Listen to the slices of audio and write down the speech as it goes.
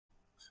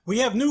We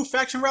have new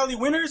faction rally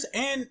winners,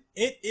 and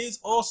it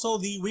is also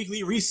the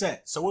weekly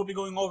reset. So we'll be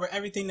going over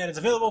everything that is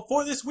available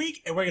for this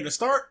week, and we're going to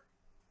start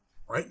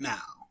right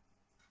now.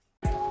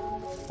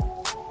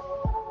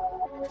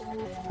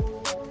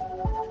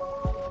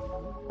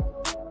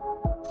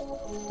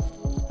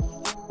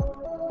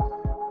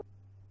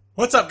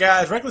 What's up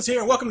guys, Reckless here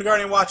and welcome to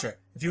Guardian Watcher.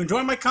 If you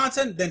enjoy my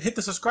content, then hit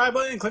the subscribe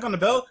button and click on the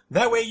bell.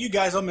 That way you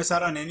guys don't miss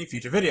out on any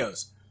future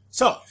videos.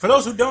 So, for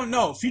those who don't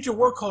know, Future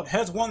War Cult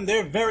has won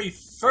their very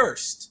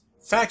first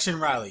faction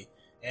rally.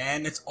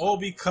 And it's all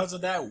because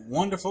of that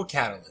wonderful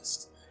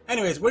catalyst.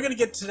 Anyways, we're going to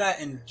get to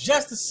that in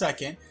just a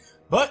second.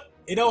 But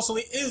it also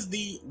is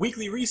the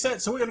weekly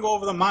reset, so we're going to go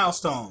over the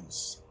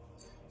milestones.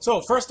 So,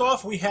 first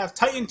off, we have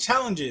Titan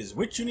Challenges,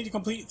 which you need to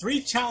complete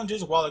 3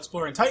 challenges while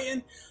exploring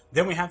Titan.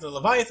 Then we have the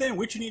Leviathan,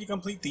 which you need to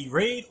complete the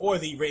Raid or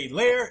the Raid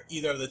Lair,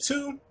 either of the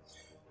two.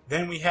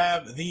 Then we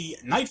have the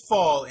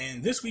Nightfall,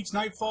 and this week's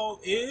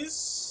Nightfall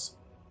is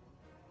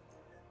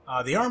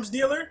the Arms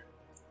Dealer.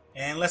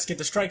 And let's get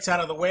the strikes out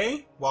of the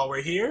way while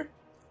we're here.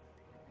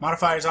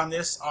 Modifiers on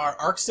this are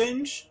Arc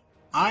Singe,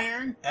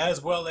 Iron,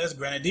 as well as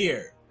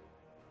Grenadier.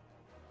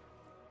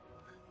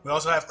 We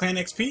also have Clan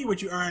XP,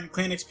 which you earn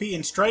Clan XP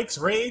in Strikes,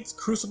 Raids,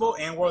 Crucible,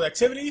 and World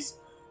Activities.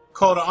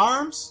 Call to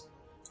Arms,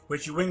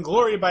 which you win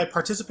glory by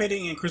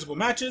participating in Crucible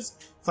matches.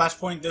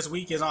 Flashpoint this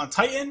week is on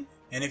Titan,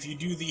 and if you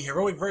do the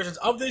heroic versions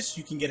of this,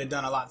 you can get it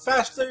done a lot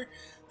faster.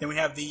 Then we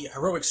have the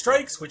Heroic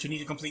Strikes, which you need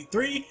to complete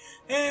 3.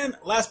 And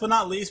last but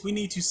not least, we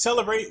need to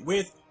celebrate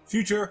with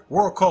Future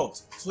War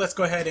Cult. So let's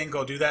go ahead and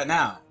go do that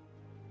now.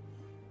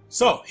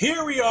 So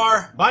here we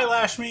are by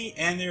Lashme,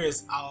 and there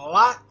is a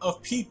lot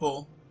of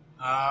people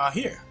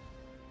here.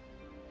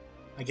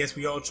 I guess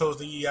we all chose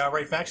the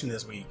right faction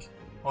this week,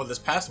 or this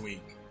past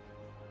week.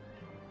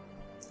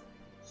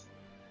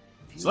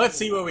 So let's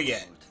see what we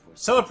get.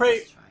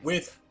 Celebrate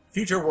with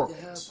Future War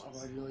Cult.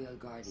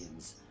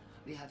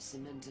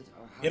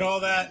 Get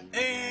all that,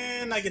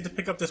 and I get to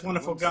pick up this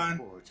wonderful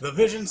gun, the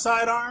Vision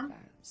Sidearm,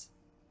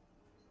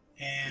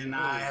 and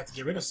I have to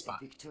get rid of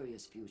Spot.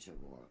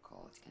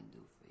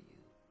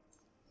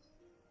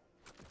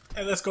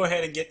 And let's go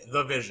ahead and get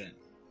the Vision.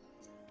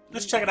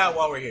 Let's check it out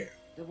while we're here.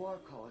 The War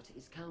Cult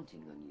is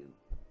counting on you.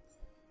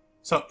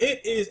 So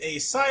it is a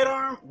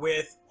sidearm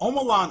with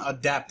Omolon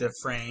adaptive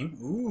frame.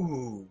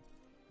 Ooh.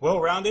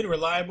 Well-rounded,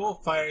 reliable,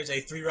 fires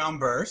a 3-round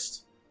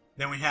burst.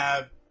 Then we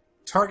have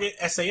Target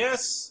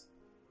SAS,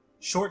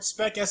 Short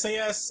Spec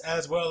SAS,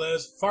 as well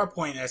as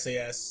Farpoint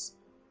SAS.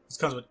 This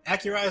comes with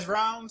accurized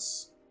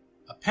rounds,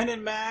 a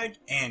pendant mag,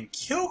 and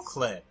kill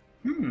clip.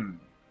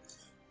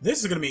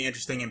 This is going to be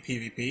interesting in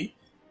PvP.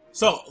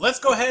 So let's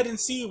go ahead and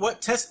see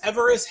what test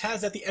Eververse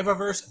has at the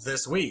Eververse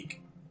this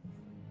week.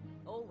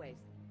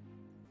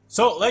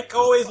 So, like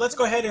always, let's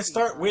go ahead and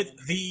start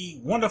with the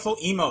wonderful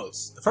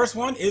emotes. The first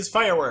one is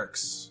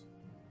Fireworks.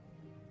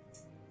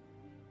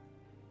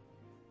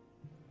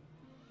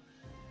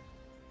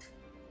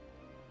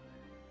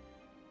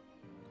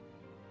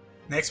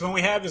 Next one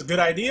we have is Good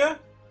Idea.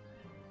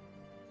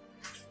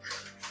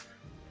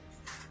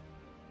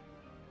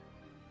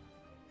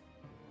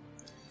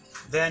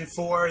 Then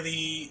for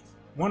the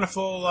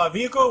wonderful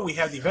vehicle, we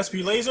have the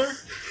Vespi Laser.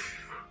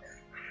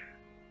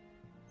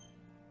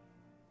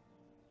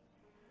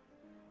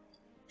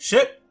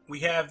 Ship,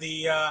 we have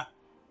the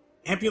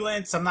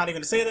Ambulance, I'm not even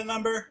going to say the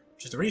number,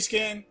 just a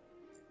reskin.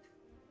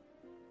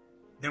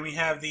 Then we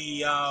have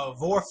the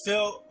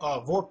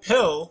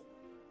Vorpil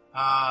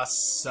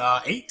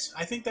 8,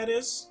 I think that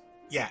is.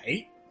 Yeah,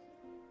 8.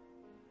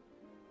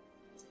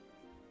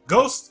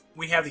 Ghost,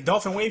 we have the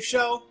Dolphin Wave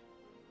Shell.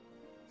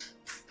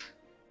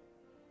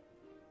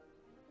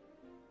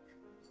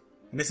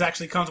 And this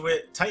actually comes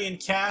with Titan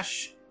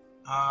Cache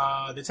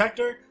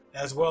Detector,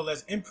 as well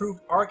as improved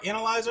Arc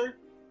Analyzer.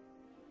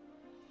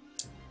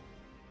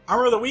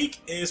 Armor of the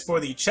Week is for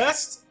the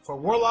chest. For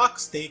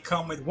Warlocks, they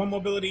come with 1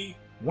 mobility,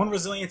 1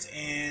 resilience,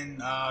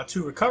 and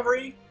 2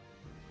 recovery.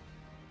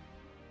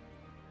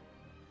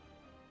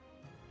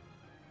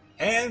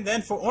 And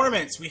then for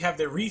ornaments, we have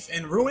the Reef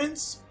and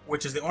Ruins,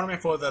 which is the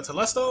ornament for the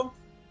Telesto.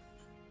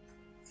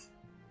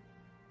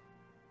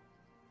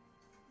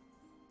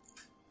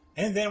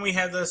 And then we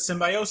have the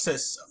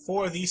Symbiosis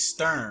for the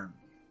Stern.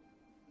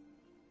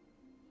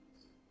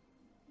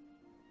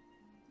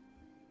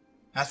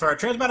 As for our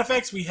transmat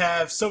effects, we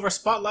have Silver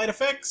Spotlight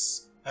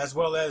effects, as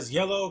well as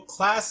Yellow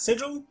Class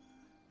Sigil.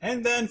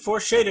 And then for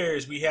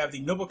shaders, we have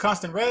the Noble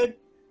Constant Red,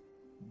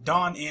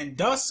 Dawn and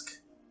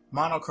Dusk,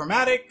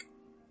 Monochromatic,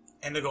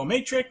 Indigo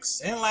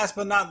Matrix, and last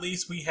but not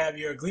least, we have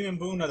your Gleaming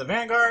Boon of the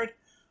Vanguard,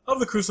 of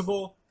the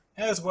Crucible,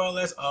 as well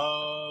as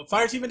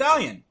Fire Team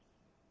Medallion.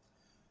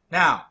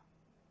 Now,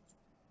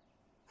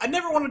 I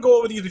never wanted to go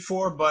over these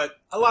before, but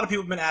a lot of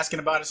people have been asking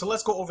about it, so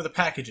let's go over the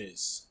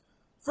packages.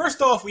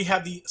 First off, we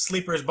have the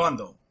Sleepers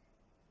Bundle.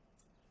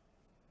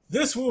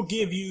 This will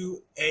give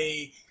you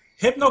a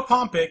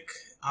Hypnopompic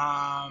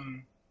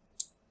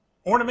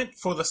ornament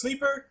for the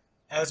Sleeper,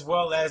 as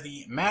well as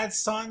the Mad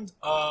Son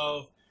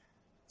of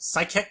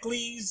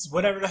Psychecles,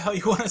 whatever the hell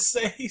you want to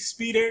say,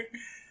 Speeder.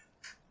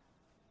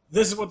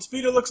 This is what the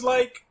speeder looks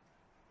like.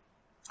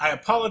 I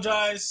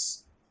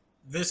apologize.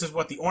 This is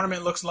what the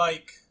ornament looks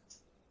like.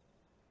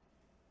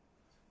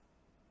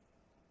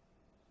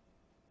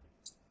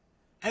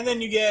 And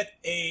then you get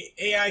a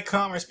AI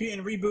Com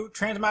Rasputin Reboot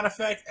Transmat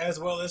Effect as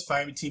well as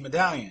Fire MT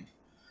Medallion.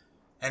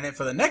 And then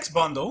for the next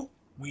bundle,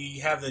 we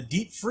have the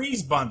Deep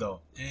Freeze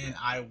bundle. And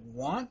I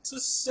want to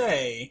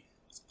say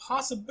it's a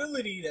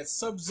possibility that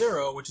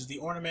Sub-Zero, which is the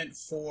ornament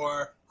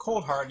for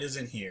Coldheart, is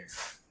in here.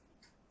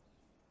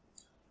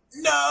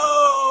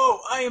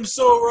 No! I am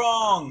so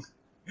wrong!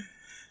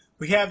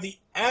 We have the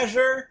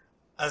Azure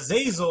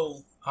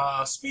Azazel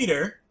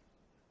speeder.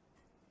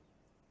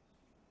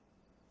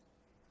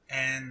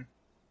 And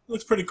it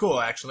looks pretty cool,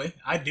 actually.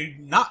 I do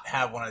not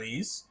have one of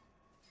these.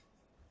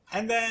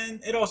 And then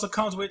it also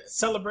comes with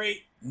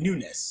Celebrate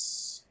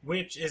Newness,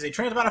 which is a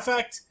transmat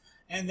effect,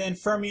 and then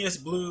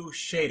Fermius Blue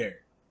shader.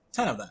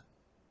 10 of them.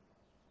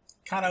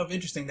 Kind of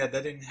interesting that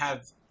they didn't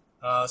have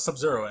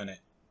Sub-Zero in it.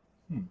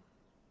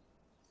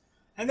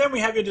 And then we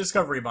have your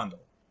Discovery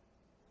Bundle,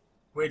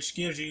 which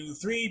gives you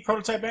 3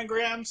 prototype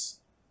engrams,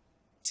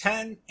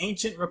 10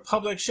 Ancient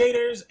Republic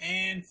shaders,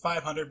 and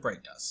 500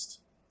 Bright Dust.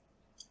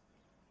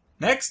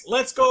 Next,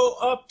 let's go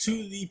up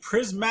to the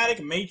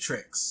Prismatic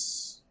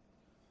Matrix.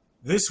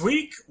 This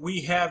week,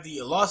 we have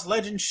the Lost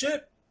Legend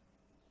ship,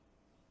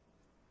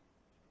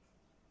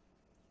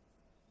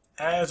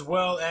 as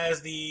well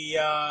as the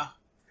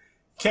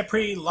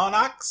Kepri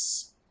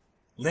Linax,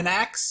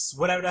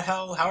 whatever the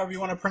hell, however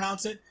you want to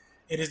pronounce it.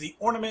 It is the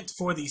ornament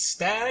for the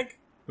Stag,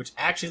 which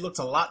actually looks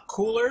a lot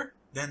cooler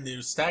than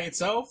the Stag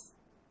itself.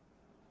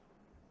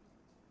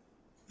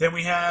 Then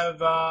we have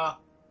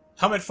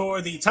helmet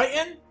for the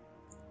Titan,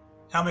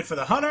 helmet for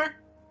the Hunter.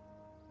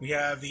 We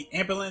have the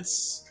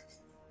ambulance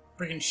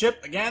freaking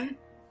ship again.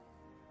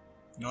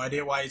 No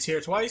idea why it's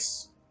here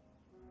twice.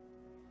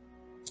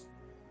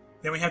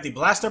 Then we have the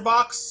Blaster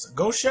Box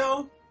Ghost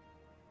Shell.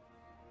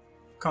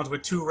 Comes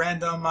with 2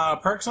 random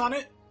perks on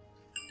it.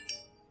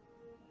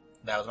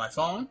 That was my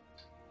phone.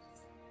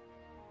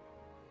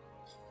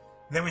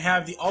 Then we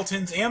have the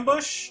Alton's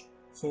Ambush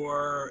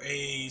for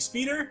a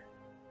speeder,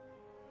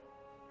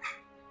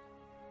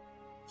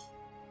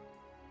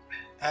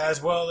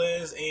 as well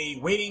as a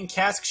Waiting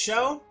Cask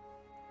Shell.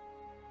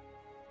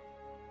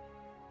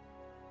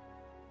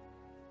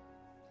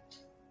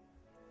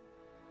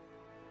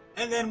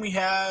 And then we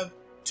have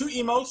 2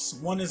 emotes.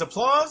 One is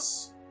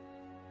Applause.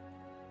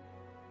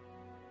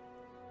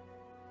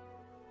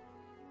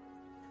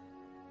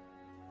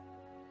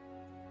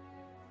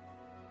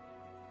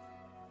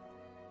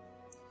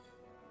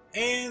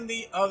 And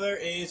the other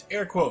is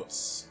Air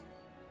Quotes.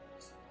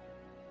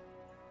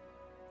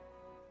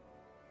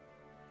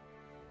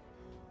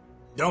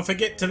 Don't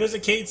forget to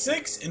visit Cayde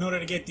 6 in order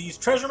to get these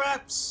treasure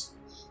maps.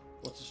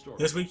 What's the story?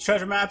 This week's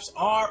treasure maps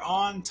are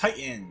on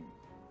Titan.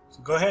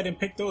 So go ahead and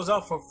pick those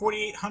up for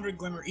 4,800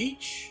 Glimmer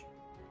each.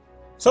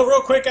 So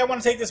real quick, I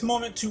want to take this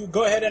moment to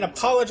go ahead and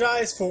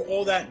apologize for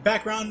all that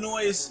background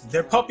noise.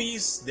 They're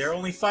puppies. They're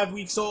only 5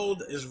 weeks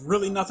old. There's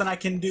really nothing I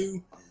can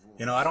do.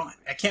 You know,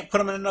 I can't put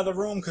them in another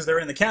room because they're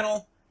in the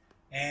kennel,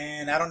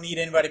 and I don't need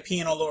anybody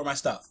peeing all over my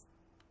stuff.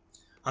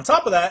 On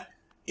top of that,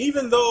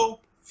 even though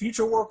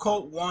Future War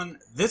Cult won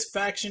this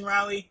faction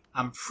rally,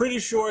 I'm pretty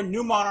sure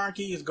New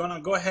Monarchy is going to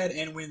go ahead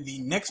and win the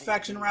next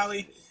faction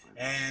rally,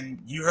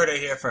 and you heard it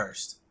here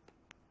first.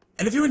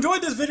 And if you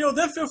enjoyed this video,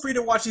 then feel free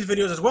to watch these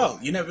videos as well.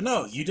 You never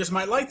know, you just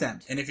might like them.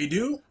 And if you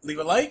do, leave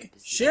a like,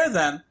 share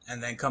them,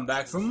 and then come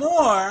back for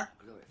more,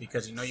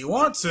 because you know you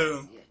want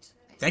to.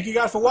 Thank you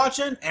guys for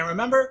watching, and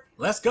remember,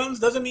 less guns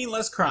doesn't mean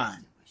less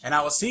crime. And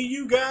I will see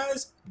you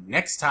guys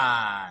next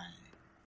time.